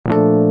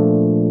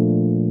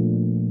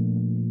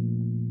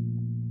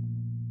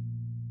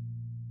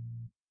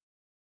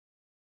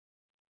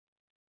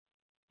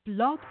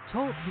Blog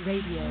Talk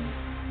Radio.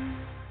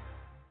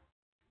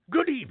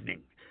 Good evening.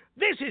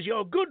 This is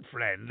your good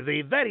friend,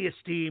 the very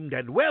esteemed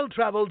and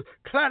well-travelled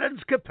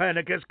Clarence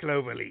Copernicus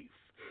Cloverleaf,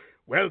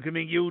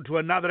 welcoming you to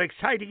another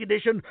exciting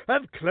edition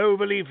of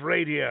Cloverleaf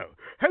Radio,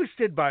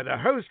 hosted by the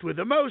host with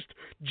the most,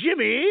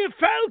 Jimmy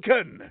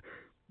Falcon.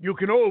 You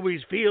can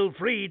always feel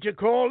free to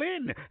call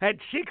in at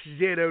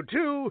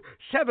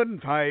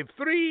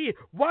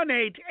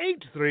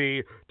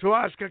 602-753-1883 to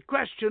ask a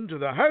question to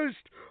the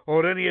host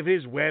or any of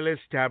his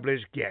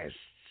well-established guests.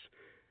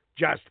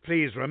 Just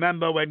please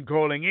remember when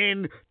calling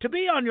in to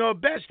be on your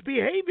best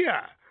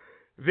behavior.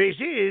 This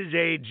is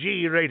a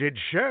G-rated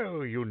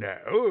show, you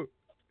know.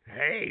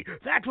 Hey,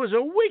 that was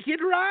a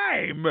wicked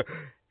rhyme.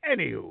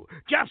 Anywho,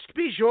 just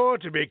be sure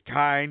to be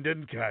kind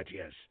and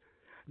courteous.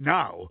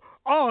 Now,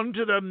 on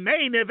to the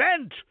main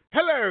event.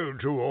 Hello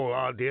to all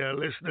our dear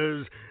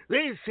listeners.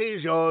 This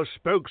is your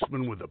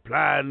spokesman with a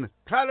plan,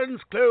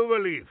 Clarence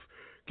Cloverleaf,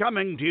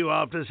 coming to you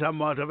after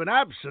somewhat of an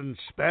absent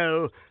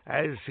spell,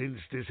 as since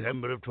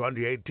December of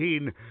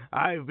 2018,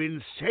 I've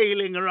been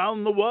sailing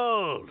around the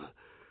world.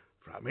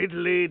 From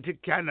Italy to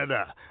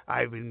Canada,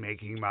 I've been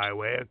making my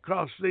way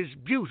across this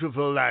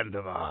beautiful land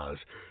of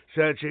ours,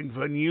 searching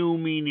for new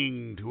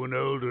meaning to an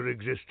older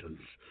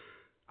existence.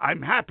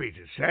 I'm happy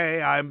to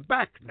say I'm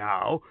back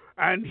now,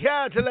 and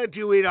here to let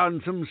you in on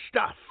some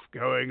stuff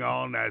going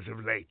on as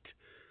of late.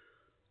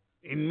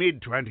 In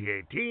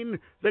mid-2018,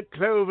 the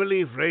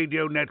Cloverleaf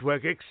Radio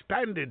Network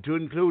expanded to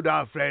include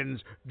our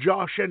friends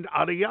Josh and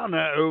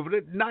Ariana over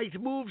at Night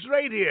Moves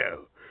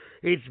Radio.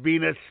 It's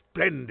been a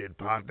splendid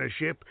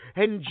partnership,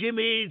 and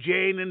Jimmy,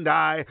 Jane, and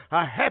I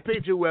are happy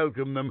to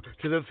welcome them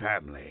to the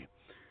family.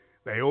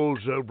 They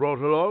also brought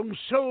along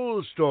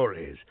Soul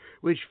Stories,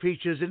 which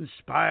features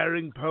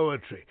inspiring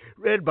poetry,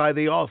 read by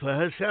the author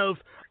herself,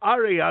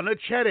 Ariana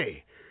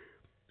Cherry.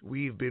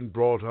 We've been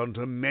brought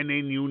onto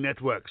many new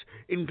networks,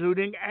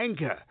 including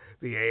Anchor,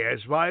 the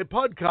ASY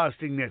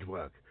Podcasting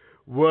Network,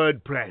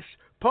 WordPress,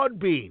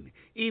 Podbean,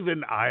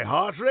 even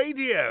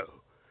iHeartRadio.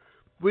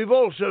 We've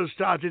also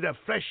started a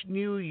fresh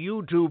new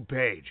YouTube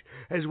page,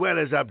 as well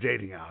as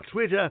updating our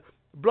Twitter,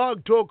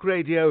 Blog Talk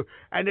Radio,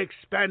 and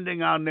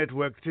expanding our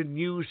network to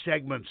new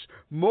segments,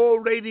 more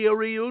radio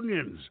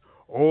reunions,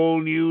 all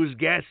news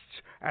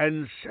guests,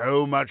 and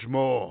so much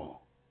more.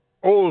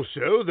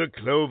 Also, the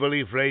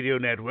Cloverleaf Radio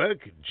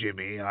Network,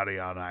 Jimmy,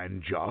 Ariana,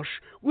 and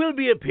Josh, will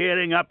be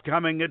appearing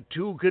upcoming at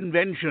two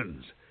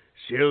conventions,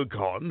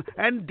 SilCon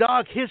and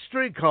Dark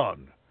History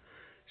Con.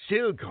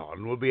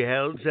 SilCon will be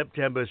held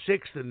September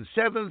 6th and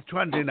 7th,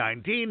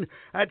 2019,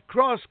 at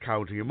Cross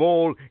County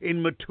Mall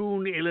in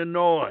Mattoon,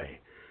 Illinois,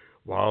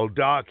 while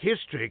Dark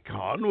History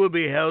Con will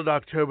be held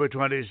October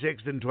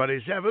 26th and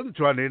 27th,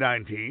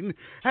 2019,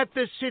 at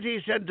the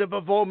City Center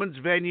Performance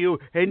Venue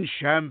in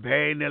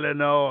Champaign,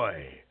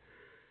 Illinois.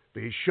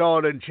 Be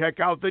sure and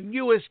check out the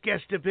newest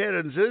guest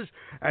appearances,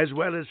 as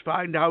well as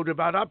find out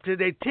about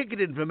up-to-date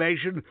ticket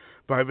information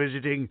by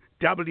visiting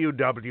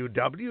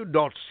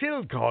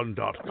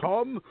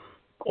www.silcon.com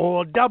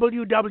or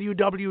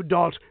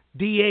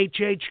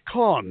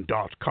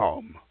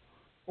www.dhhcon.com.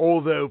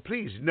 Although,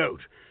 please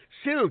note,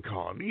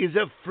 SilCon is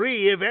a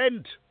free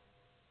event.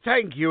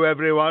 Thank you,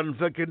 everyone,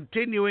 for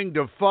continuing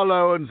to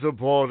follow and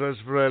support us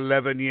for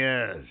 11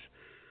 years.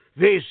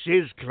 This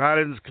is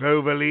Clarence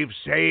Cloverleaf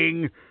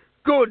saying,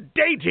 good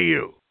day to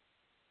you.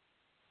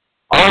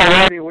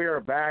 Alrighty, we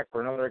are back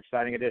for another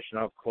exciting edition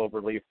of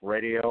Cloverleaf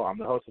Radio. I'm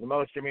the host of the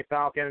most, Jimmy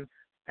Falcon,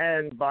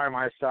 and by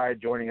my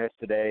side joining us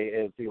today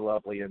is the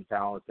lovely and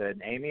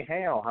talented Amy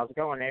Hale. How's it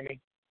going,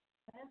 Amy?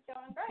 It's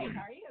going great.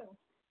 How are you?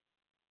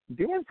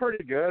 Doing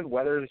pretty good.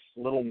 Weather's a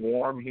little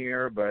warm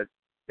here, but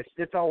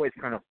it's always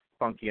kind of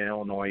funky in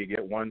Illinois. You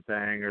get one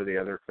thing or the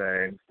other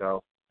thing.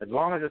 So as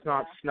long as it's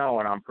not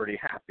snowing, I'm pretty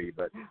happy.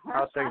 But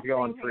how's things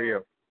going for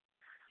you?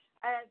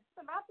 It's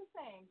about the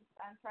same.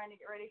 I'm trying to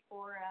get ready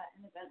for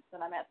an event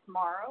that I'm at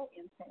tomorrow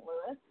in St.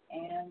 Louis,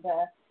 and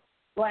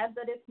glad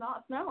that it's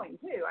not snowing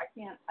too. I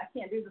can't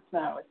do the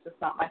snow. It's just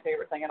not my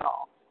favorite thing at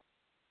all.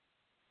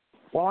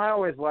 Well, I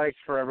always like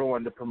for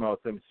everyone to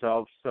promote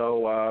themselves.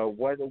 So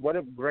what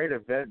a great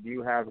event do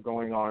you have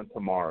going on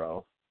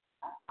tomorrow?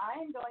 I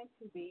am going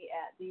to be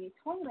at the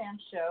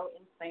Toyland Show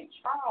in St.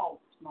 Charles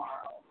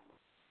tomorrow,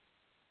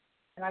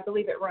 and I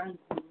believe it runs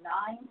 9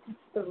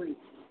 to 3.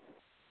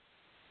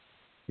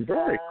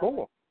 Very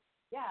cool.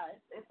 Yeah,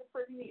 it's a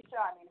pretty neat show.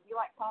 I mean, if you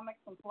like comics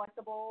and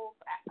collectibles,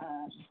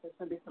 there's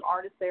going to be some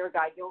artists there,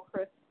 Guy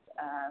Gilchrist,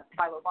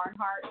 Philo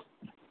Barnhart,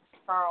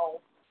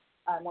 Charles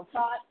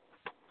Monsat.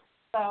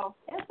 So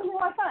it's going to be a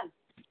lot of fun.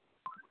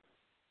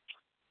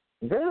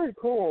 Very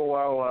cool.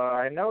 Well,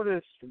 I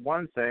noticed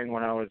one thing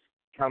when I was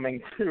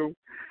coming to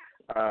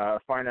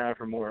find out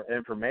for more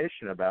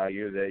information about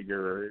you, that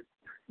your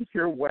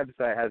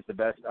website has the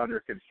best under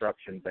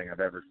construction thing I've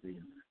ever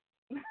seen.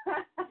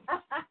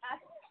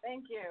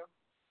 Thank you.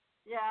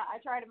 Yeah, I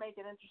try to make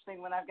it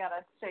interesting when I've got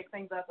to shake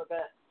things up a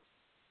bit.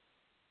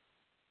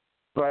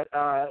 But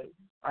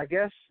I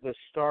guess the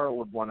start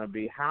would want to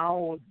be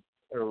how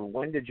or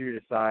when did you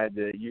decide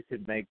that you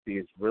could make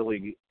these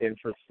really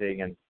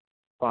interesting and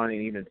fun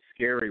and even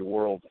scary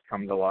worlds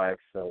come to life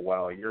so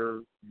well.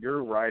 Your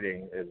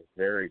writing is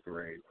very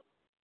great.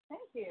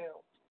 Thank you.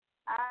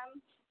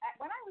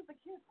 When I was a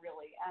kid,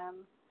 really,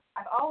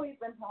 I've always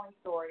been telling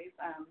stories.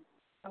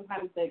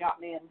 Sometimes they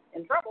got me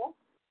in trouble,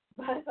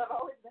 but I've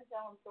always been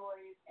telling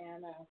stories.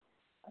 And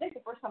I think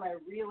the first time I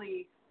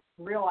really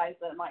realized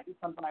that it might be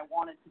something I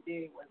wanted to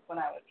do was when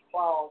I was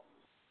 12.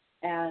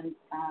 And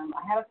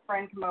I had a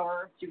friend come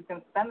over. She was going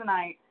to spend the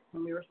night,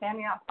 and we were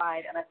standing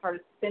outside, and I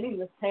started spinning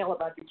this tale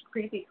about these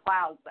creepy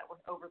clouds that were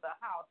over the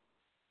house.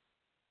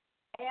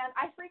 And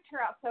I freaked her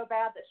out so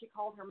bad that she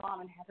called her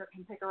mom and had her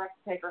come pick her up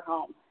to take her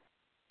home.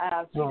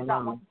 She did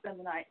not want to spend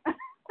the night.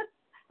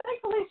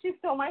 Thankfully, she's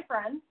still my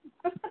friend,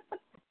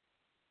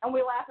 and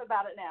we laugh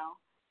about it now.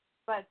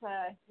 But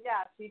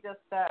yeah, she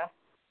just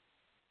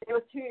it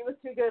was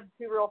too good,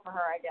 too real for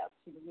her. I guess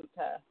she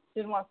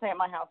didn't want to stay at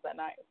my house that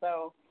night.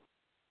 So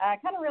I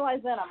kind of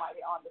realized then I might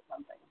be onto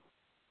something.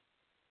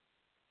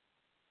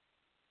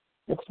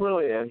 It's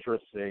really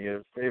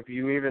interesting. If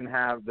you even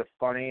have the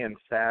funny and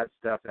sad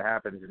stuff that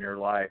happens in your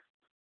life,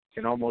 it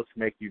can almost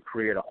make you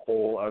create a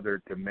whole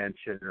other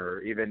dimension,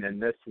 or even in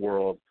this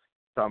world,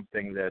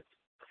 something that's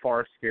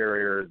far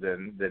scarier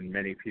than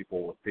many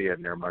people will see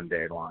in their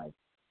mundane life.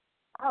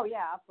 Oh,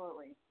 yeah,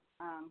 absolutely.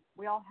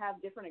 We all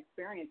have different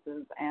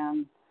experiences,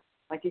 and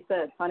like you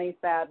said, funny,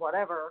 sad,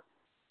 whatever,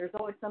 there's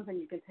always something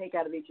you can take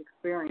out of each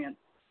experience.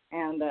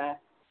 And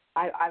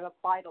I've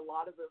applied a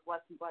lot of the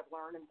lessons I've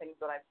learned and things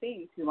that I've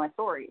seen to my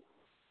stories.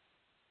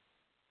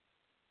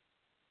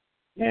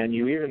 And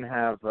you even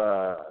have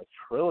a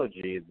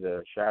trilogy,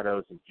 the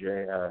Shadows of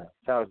Jane,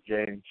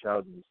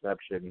 Shadows of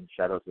Deception, and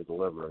Shadows of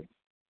Deliverance.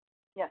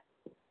 Yes.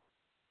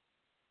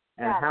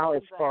 And yeah, how,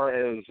 as far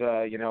as,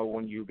 when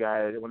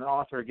an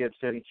author gets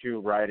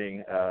into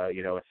writing, a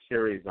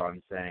series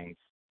on things,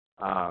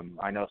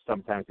 I know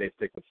sometimes they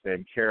stick with the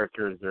same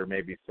characters. There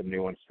may be some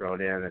new ones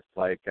thrown in. It's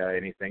like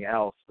anything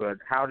else. But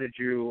how did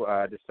you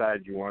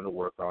decide you wanted to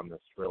work on this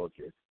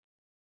trilogy?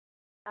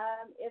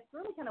 It's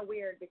really kind of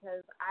weird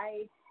because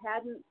I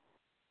hadn't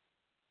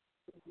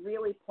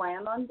really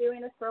planned on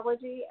doing a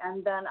trilogy,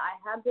 and then I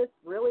had this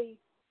really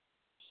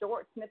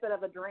short snippet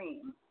of a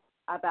dream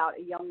about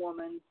a young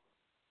woman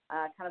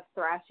kind of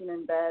thrashing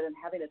in bed and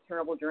having a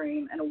terrible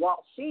dream. And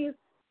while she's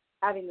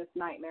having this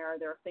nightmare,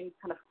 there are things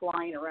kind of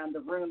flying around the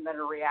room that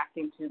are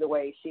reacting to the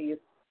way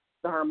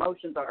her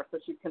emotions are, so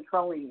she's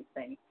controlling these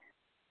things.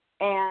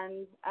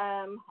 And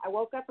I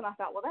woke up and I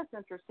thought, well, that's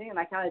interesting, and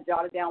I kind of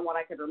jotted down what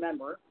I could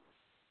remember.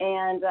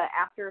 And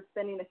after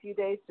spending a few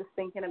days just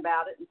thinking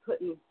about it and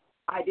putting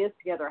ideas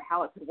together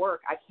how it could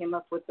work, I came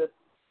up with this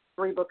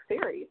 3-book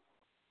series.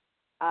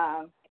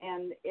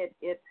 And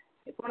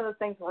it's one of those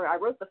things where I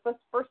wrote the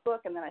first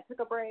book, and then I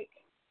took a break,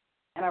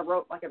 and I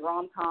wrote like a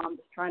rom-com,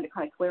 just trying to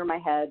kind of clear my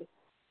head.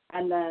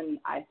 And then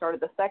I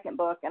started the second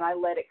book, and I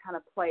let it kind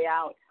of play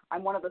out.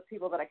 I'm one of those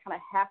people that I kind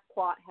of half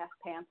plot, half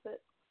pants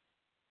it.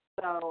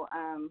 So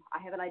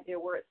I have an idea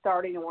where it's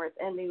starting and where it's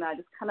ending, and I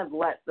just kind of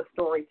let the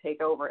story take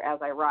over as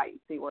I write and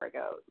see where it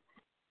goes.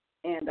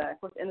 And,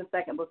 of course, in the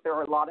second book, there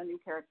are a lot of new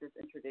characters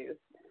introduced.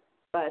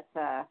 But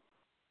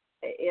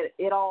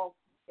it all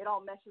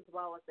meshes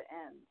well at the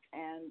end.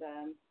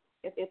 And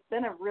it's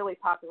been a really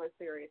popular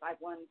series. I've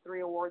won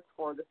 3 awards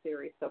for the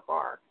series so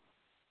far.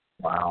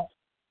 Wow.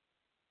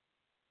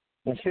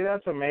 And see,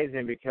 that's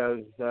amazing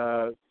because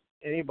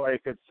anybody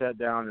could sit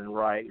down and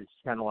write. It's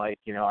kind of like,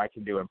 I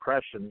can do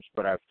impressions,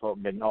 but I've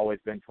always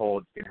been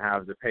told you can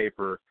have the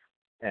paper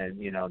and,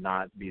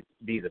 not be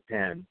the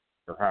pen,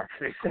 or how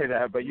should I say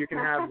that? But you can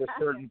have the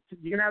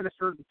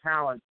certain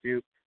talent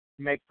to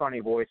make funny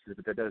voices,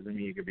 but that doesn't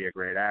mean you can be a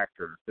great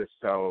actor. Just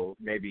so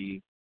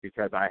maybe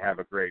because I have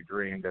a great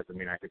dream doesn't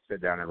mean I could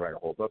sit down and write a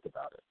whole book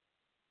about it.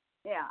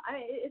 Yeah, I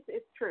mean,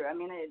 it's true. I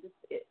mean,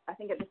 I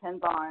think it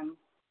depends on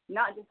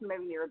not just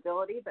maybe your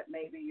ability, but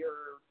maybe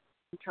your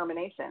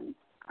determination.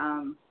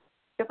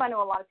 Because I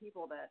know a lot of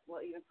people that,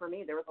 well, even for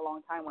me, there was a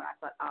long time when I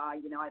thought, I'd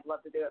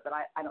love to do it, but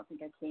I don't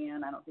think I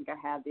can. I don't think I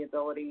have the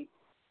ability.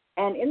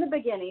 And in the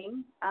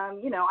beginning, I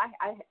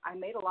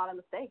made a lot of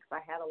mistakes. I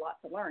had a lot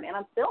to learn, and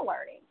I'm still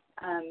learning.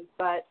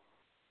 But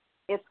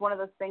it's one of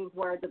those things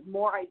where the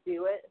more I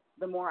do it,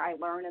 the more I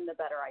learn and the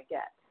better I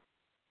get.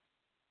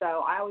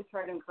 So I always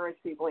try to encourage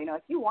people,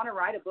 if you want to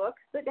write a book,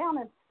 sit down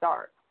and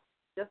start.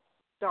 Just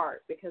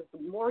start, because the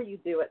more you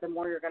do it, the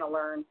more you're going to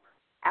learn.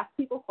 Ask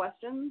people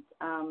questions.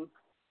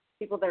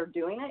 People that are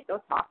doing it,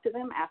 go talk to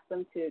them. Ask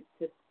them to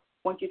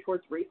point you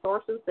towards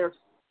resources. There's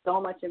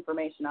so much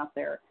information out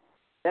there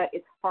that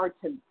it's hard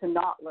to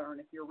not learn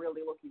if you're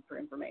really looking for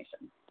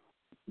information.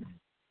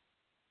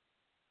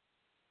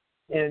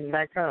 And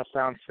that kind of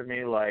sounds to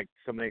me like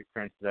some of the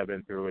experiences I've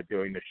been through with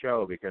doing the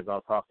show, because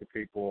I'll talk to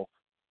people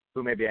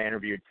who maybe I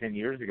interviewed 10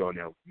 years ago and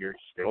you're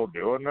still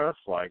doing this?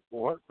 Like,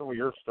 what?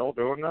 You're still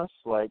doing this?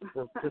 Like,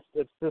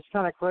 it's just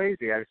kind of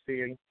crazy. I've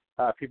seen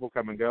people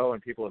come and go,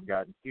 and people have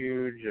gotten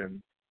huge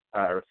and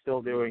are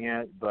still doing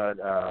it.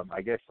 But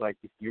I guess, like,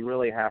 you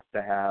really have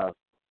to have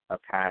a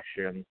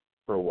passion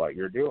for what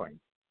you're doing.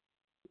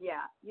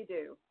 Yeah, you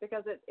do,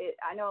 because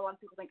I know a lot of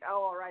people think,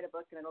 oh, I'll write a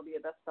book and it'll be a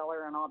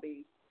bestseller and I'll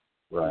be,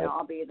 Right.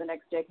 I'll be the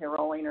next J.K.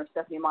 Rowling or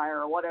Stephanie Meyer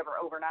or whatever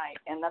overnight,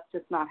 and that's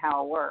just not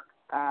how it works.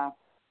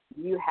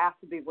 You have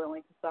to be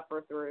willing to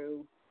suffer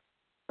through.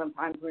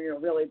 Sometimes when you're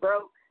really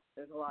broke,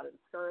 there's a lot of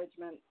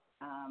discouragement.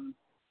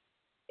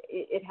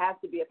 It has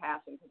to be a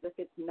passion, because if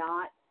it's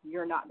not,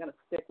 you're not going to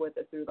stick with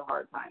it through the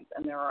hard times,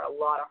 and there are a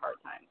lot of hard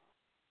times.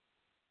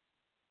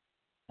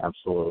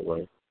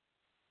 Absolutely.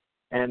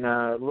 And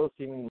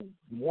looking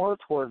more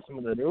towards some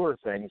of the newer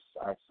things,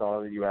 I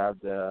saw that you have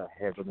the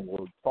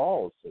Havenwood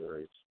Falls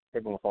series,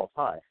 Havenwood Falls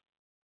High.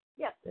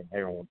 Yes. And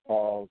Havenwood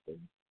Falls,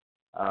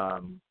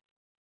 and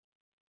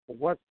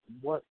what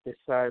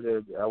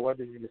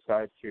did you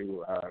decide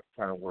to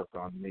kind of work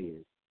on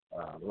these?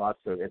 Lots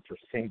of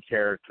interesting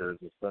characters,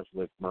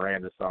 especially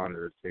Miranda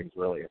Saunders seems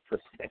really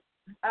interesting.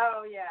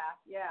 Oh, yeah.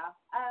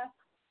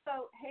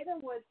 So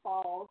Havenwood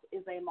Falls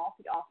is a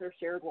multi-author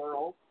shared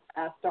world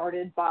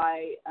started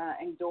by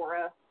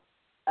Angora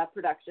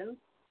Productions.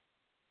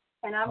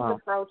 And I was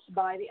approached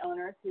by the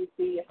owners to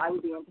see if I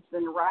would be interested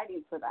in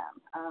writing for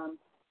them.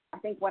 I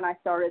think when I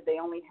started, they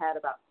only had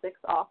about 6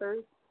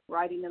 authors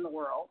writing in the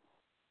world.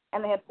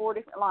 And they had 4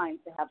 different lines.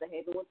 They have the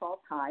Havenwood Falls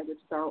High, which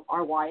is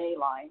our YA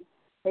line,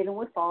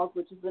 Havenwood Falls,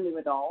 which is the new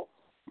adult,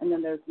 and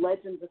then there's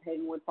Legends of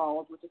Havenwood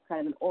Falls, which is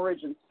kind of an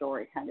origin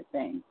story kind of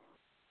thing.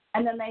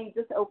 And then they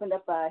just opened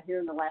up here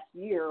in the last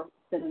year,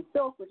 Sin and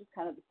Silk, which is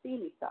kind of the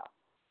steamy stuff.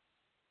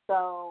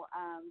 So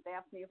they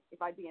asked me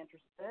if I'd be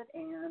interested,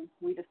 and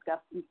we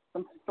discussed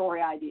some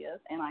story ideas,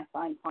 and I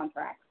signed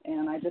contracts,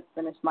 and I just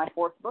finished my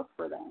 4th book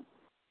for them.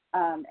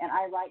 And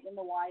I write in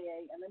the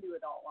YA and the new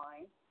adult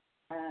line.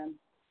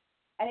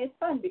 And it's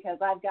fun because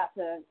I've got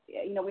to,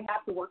 we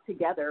have to work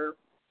together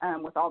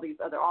with all these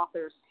other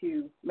authors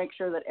to make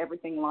sure that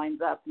everything lines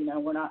up.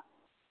 We're not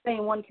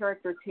saying one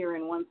character's here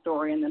in one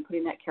story and then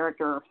putting that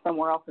character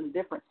somewhere else in a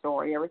different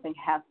story. Everything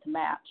has to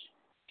match.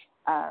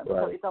 Right.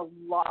 So it's a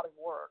lot of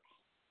work,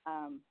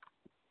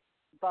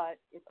 but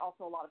it's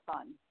also a lot of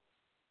fun.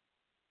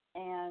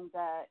 And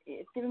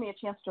it's given me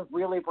a chance to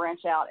really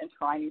branch out and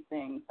try new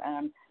things.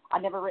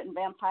 I'd never written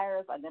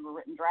vampires. I'd never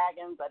written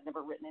dragons. I'd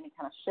never written any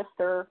kind of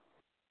shifter.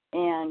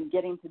 And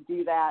getting to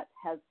do that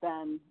has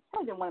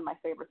probably been one of my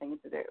favorite things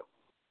to do.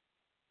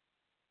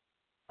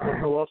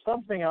 Well,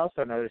 something else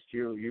I noticed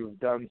you've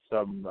done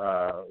some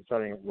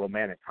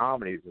romantic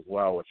comedies as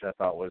well, which I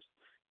thought was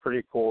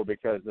pretty cool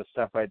because the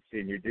stuff I'd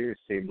seen you do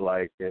seemed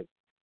like it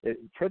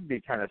could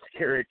be kind of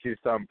scary to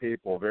some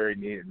people, very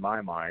neat in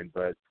my mind,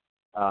 but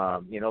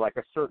like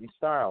a certain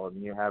style,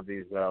 and you have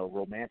these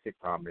romantic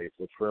comedies,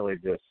 which really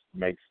just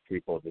makes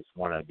people just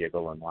want to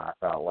giggle and laugh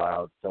out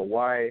loud. So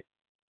why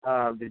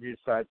did you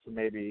decide to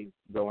maybe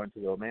go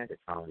into romantic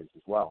comedies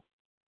as well?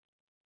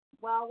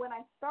 Well, when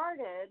I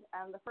started,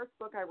 the first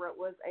book I wrote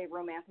was a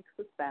romantic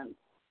suspense,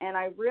 and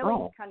I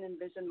really kind of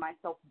envisioned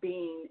myself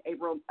being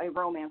a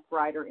romance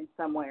writer in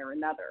some way or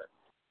another.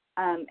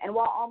 And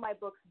while all my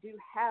books do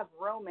have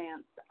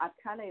romance, I've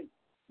kind of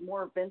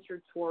more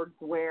ventured towards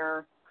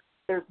where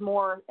there's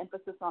more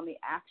emphasis on the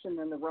action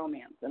than the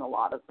romance in a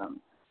lot of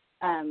them.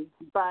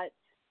 But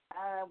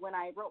when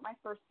I wrote my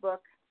first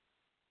book,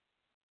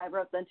 I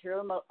wrote the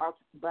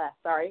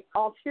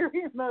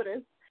Ulterior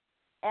Motives,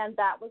 and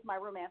that was my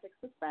romantic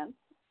suspense.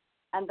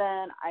 And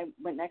then I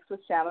went next with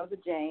Shadows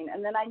of Jane,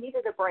 and then I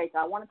needed a break.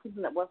 I wanted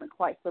something that wasn't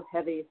quite so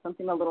heavy,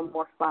 something a little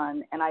more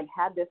fun, and I'd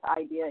had this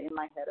idea in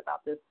my head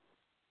about this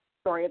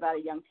story about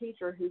a young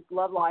teacher whose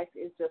love life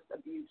is just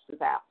a huge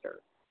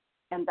disaster.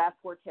 And that's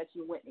where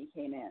Catching Whitney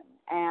came in.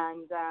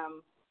 And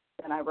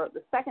then I wrote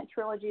the second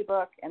trilogy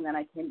book, and then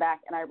I came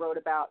back and I wrote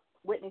about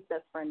Whitney's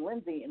best friend,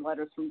 Lindsay, in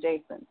Letters from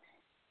Jason.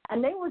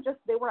 And they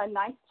were a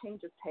nice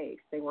change of pace.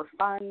 They were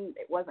fun.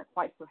 It wasn't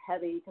quite so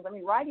heavy because,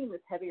 writing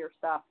this heavier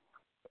stuff,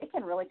 it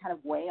can really kind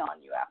of weigh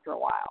on you after a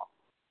while.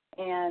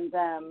 And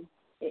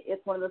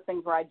it's one of those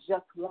things where I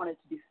just wanted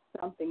to do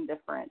something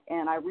different.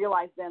 And I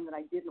realized then that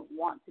I didn't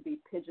want to be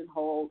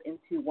pigeonholed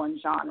into one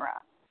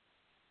genre.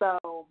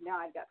 So now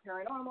I've got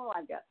paranormal,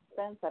 I've got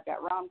suspense, I've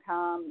got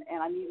rom-com,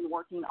 and I'm even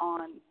working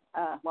on,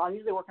 I'm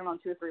usually working on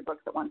 2 or 3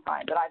 books at one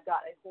time, but I've got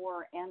a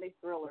horror and a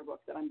thriller book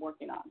that I'm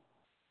working on.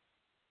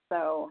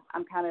 So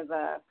I'm kind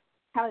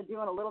of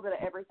doing a little bit of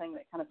everything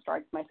that kind of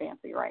strikes my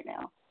fancy right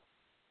now.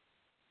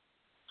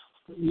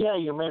 Yeah,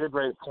 you made a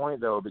great point,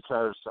 though,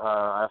 because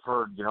I've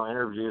heard,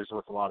 interviews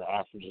with a lot of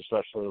actors,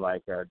 especially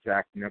like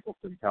Jack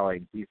Nicholson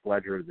telling Heath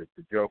Ledger that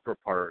the Joker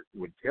part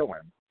would kill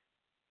him.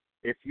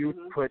 If you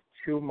put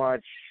too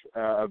much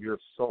of your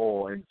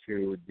soul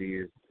into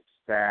these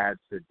sad,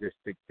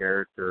 sadistic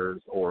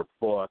characters or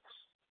books,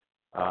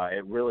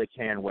 it really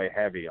can weigh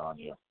heavy on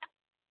you.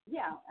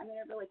 Yeah,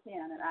 it really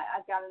can. And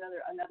I've got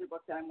another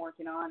book that I'm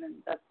working on, and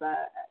that's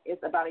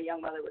it's about a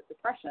young mother with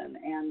depression,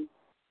 and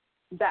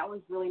that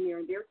one's really near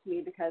and dear to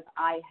me because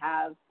I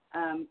have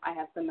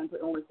some mental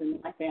illness in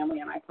my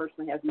family, and I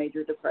personally have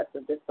major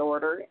depressive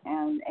disorder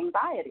and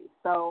anxiety.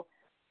 So,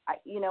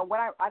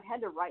 I've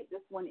had to write this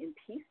one in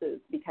pieces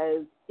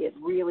because it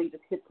really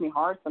just hits me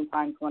hard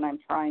sometimes when I'm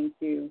trying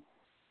to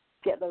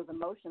get those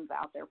emotions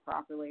out there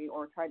properly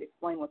or try to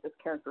explain what this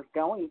character's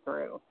going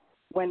through.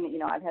 When,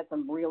 I've had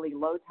some really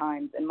low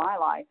times in my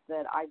life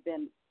that I've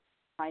been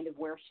kind of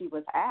where she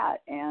was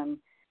at, and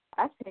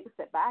I have to take a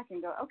step back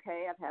and go,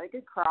 okay, I've had a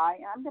good cry,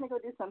 and I'm going to go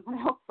do something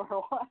else for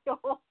a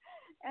while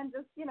and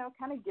just,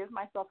 kind of give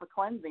myself a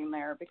cleansing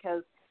there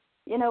because,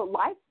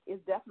 life is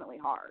definitely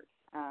hard.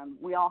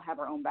 We all have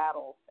our own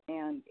battles,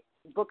 and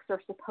books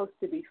are supposed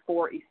to be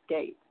for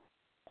escape.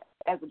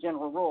 As a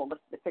general rule,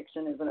 the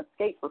fiction is an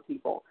escape for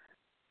people.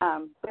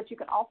 But you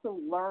can also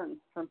learn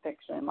from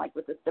fiction. Like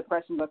with this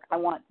depression book, I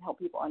want to help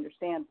people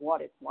understand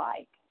what it's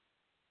like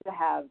to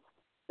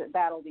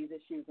battle these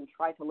issues and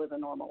try to live a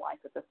normal life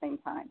at the same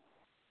time.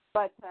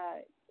 But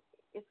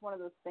it's one of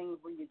those things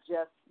where you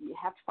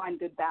have to find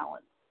good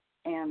balance.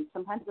 And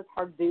sometimes it's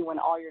hard to do when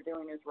all you're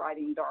doing is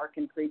writing dark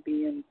and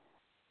creepy and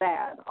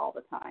sad all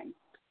the time.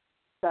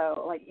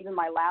 So, like, even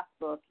my last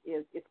book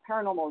it's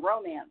paranormal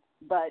romance,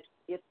 but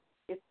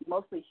it's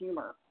mostly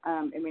humor.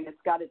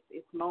 It's got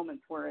its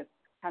moments where it's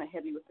kind of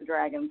heavy with the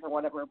dragons or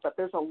whatever, but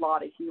there's a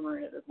lot of humor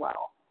in it as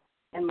well.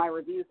 And my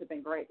reviews have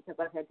been great because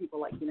I've had people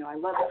like, I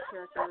love these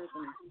characters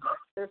and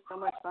they're so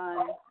much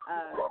fun,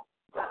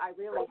 but I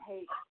really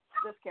hate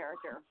this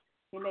character.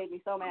 He made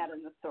me so mad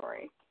in this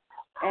story.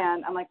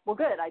 And I'm like, well,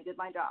 good, I did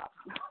my job,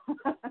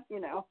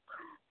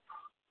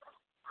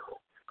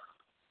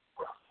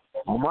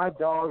 Well, my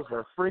dogs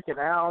are freaking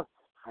out,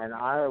 and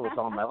I was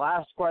on my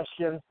last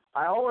question.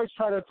 I always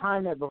try to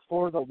time it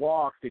before the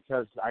walk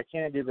because I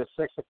can't do the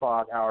 6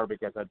 o'clock hour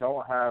because I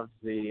don't have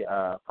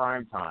the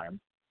prime time.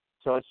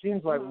 So it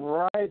seems like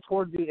right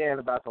toward the end,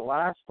 about the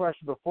last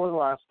question, before the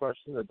last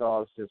question, the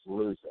dogs just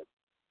lose it.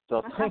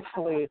 So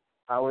thankfully,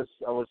 I was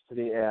to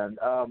the end.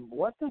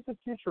 What does the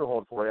future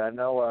hold for you? I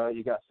know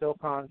you got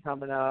SilCon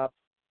coming up,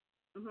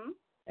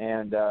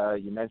 and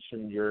you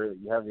mentioned you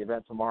have the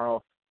event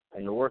tomorrow,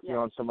 and you're working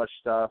on so much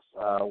stuff.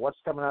 What's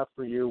coming up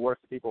for you? Where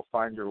can people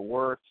find your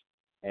work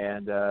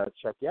and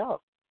check you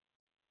out?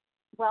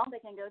 Well, they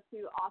can go to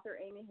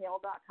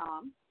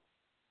authoramyhale.com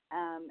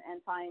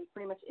and find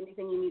pretty much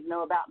anything you need to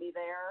know about me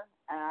there.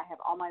 I have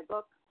all my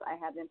books. I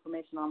have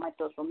information on my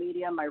social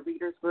media, my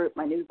readers group,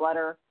 my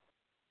newsletter.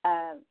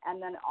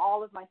 And then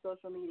all of my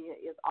social media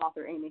is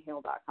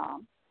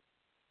authoramyhale.com.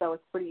 So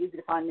it's pretty easy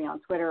to find me on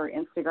Twitter,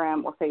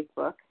 Instagram, or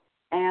Facebook.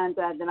 And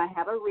then I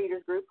have a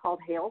readers group called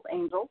Hale's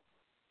Angels,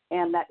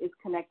 and that is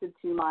connected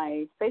to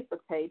my Facebook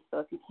page. So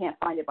if you can't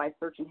find it by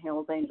searching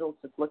Hale's Angels,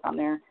 just look on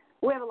there.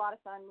 We have a lot of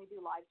fun. We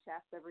do live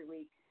chats every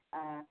week,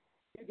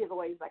 do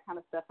giveaways, that kind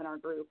of stuff in our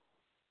group.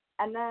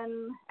 And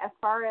then as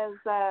far as,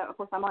 of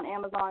course, I'm on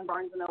Amazon,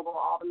 Barnes & Noble,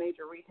 all the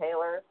major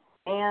retailers.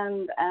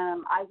 And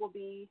I will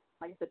be,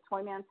 like I said,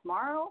 Toy Man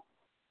tomorrow,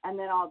 and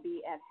then I'll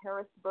be at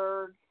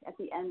Harrisburg at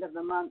the end of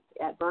the month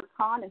at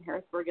BirdCon in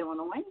Harrisburg,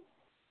 Illinois.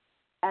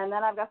 And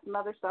then I've got some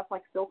other stuff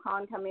like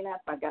SilCon coming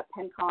up. I've got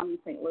PennCon in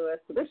St. Louis.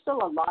 So there's still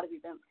a lot of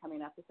events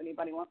coming up if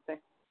anybody wants to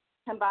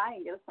come by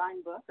and get a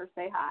signed book or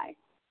say hi.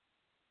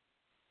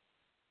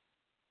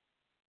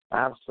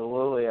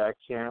 Absolutely. I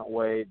can't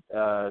wait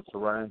to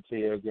run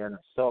into you again at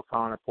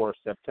SilCon, of course,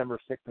 September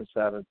 6th and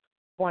 7th.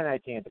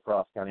 2019 at the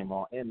Cross County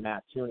Mall in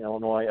Mattoon,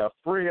 Illinois. A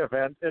free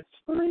event. It's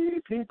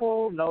free,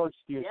 people. No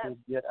excuses.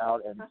 Yes. Get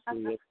out and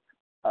see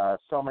it.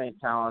 So many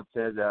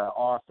talented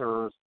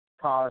authors,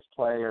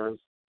 cosplayers,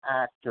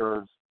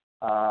 actors.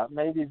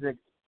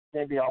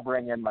 Maybe I'll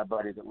bring in my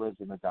buddy that lives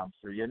in the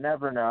dumpster. You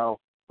never know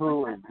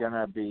who is going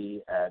to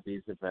be at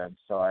these events.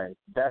 So I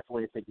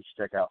definitely think you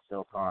should check out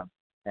SilCon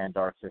and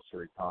Dark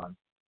History Con.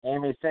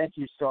 Amy, thank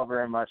you so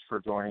very much for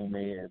joining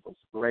me. It was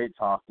great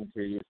talking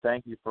to you.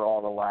 Thank you for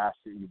all the laughs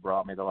that you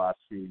brought me the last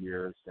few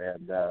years,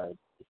 and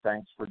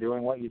thanks for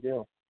doing what you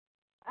do.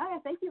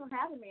 Thank you for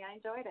having me. I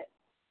enjoyed it.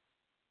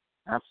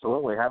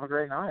 Absolutely. Have a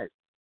great night.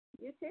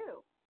 You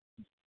too.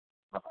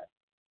 Bye-bye.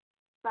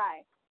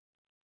 Bye.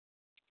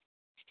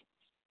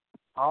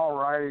 All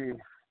righty.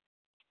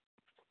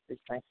 Big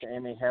thanks to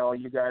Amy Hale.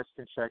 You guys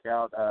can check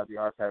out the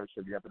archive. It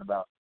should be up in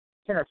about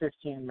 10 or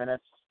 15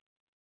 minutes.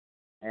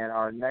 And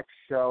our next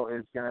show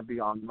is going to be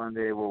on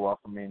Monday. We're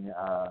welcoming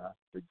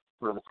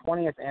for the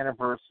 20th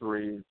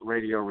anniversary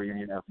radio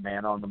reunion of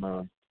Man on the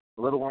Moon,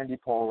 Little Wendy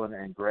Poland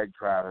and Greg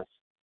Travis.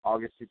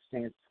 August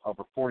 16th,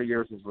 over 40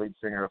 years as lead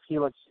singer of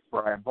Helix,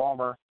 Brian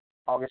Ballmer.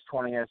 August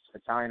 20th,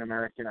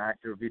 Italian-American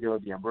actor Vito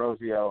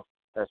D'Ambrosio,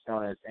 that's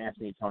known as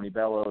Anthony Tony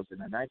Bellows, in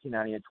the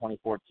 1990 and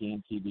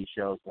 2014 TV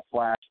shows The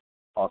Flash,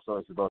 also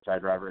as the bow tie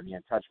driver in The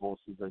Untouchables.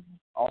 He's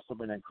also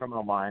been in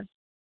Criminal Minds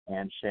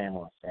and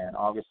Shameless. And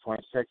August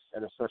 26th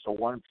at a special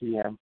 1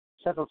 p.m.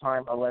 Central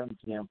Time, 11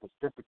 p.m.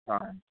 Pacific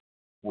Time,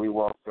 we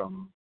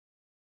welcome,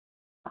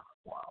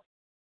 wow,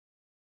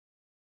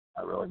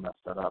 I really messed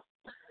that up.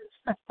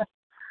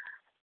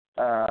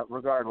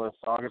 Regardless,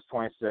 August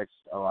 26th,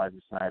 Elijah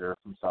Snyder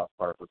from South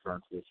Park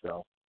returns to the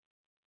show.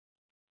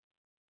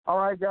 All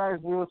right, guys,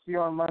 we will see you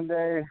on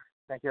Monday.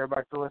 Thank you,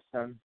 everybody, for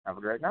listening. Have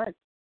a great night.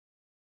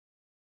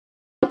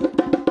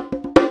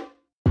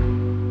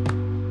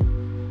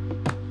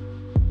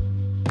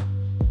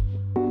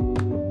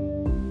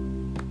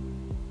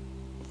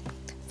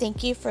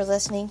 Thank you for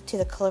listening to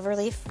the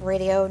Cloverleaf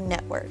Radio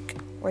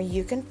Network, where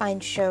you can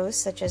find shows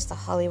such as The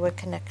Hollywood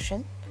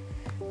Connection,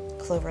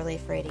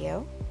 Cloverleaf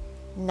Radio,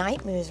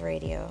 Night Moves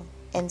Radio,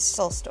 and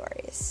Soul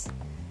Stories.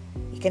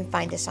 You can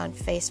find us on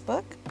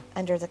Facebook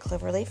under the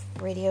Cloverleaf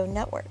Radio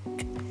Network.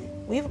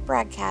 We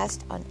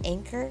broadcast on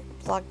Anchor,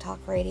 Blog Talk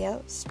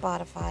Radio,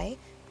 Spotify,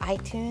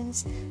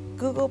 iTunes,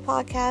 Google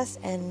Podcasts,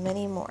 and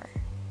many more.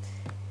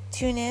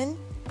 Tune in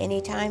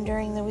anytime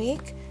during the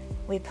week.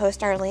 We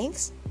post our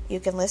links. You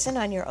can listen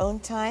on your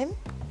own time,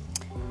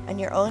 on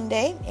your own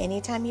day,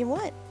 anytime you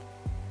want.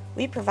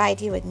 We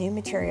provide you with new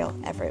material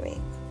every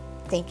week.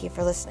 Thank you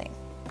for listening.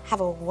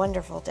 Have a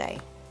wonderful day.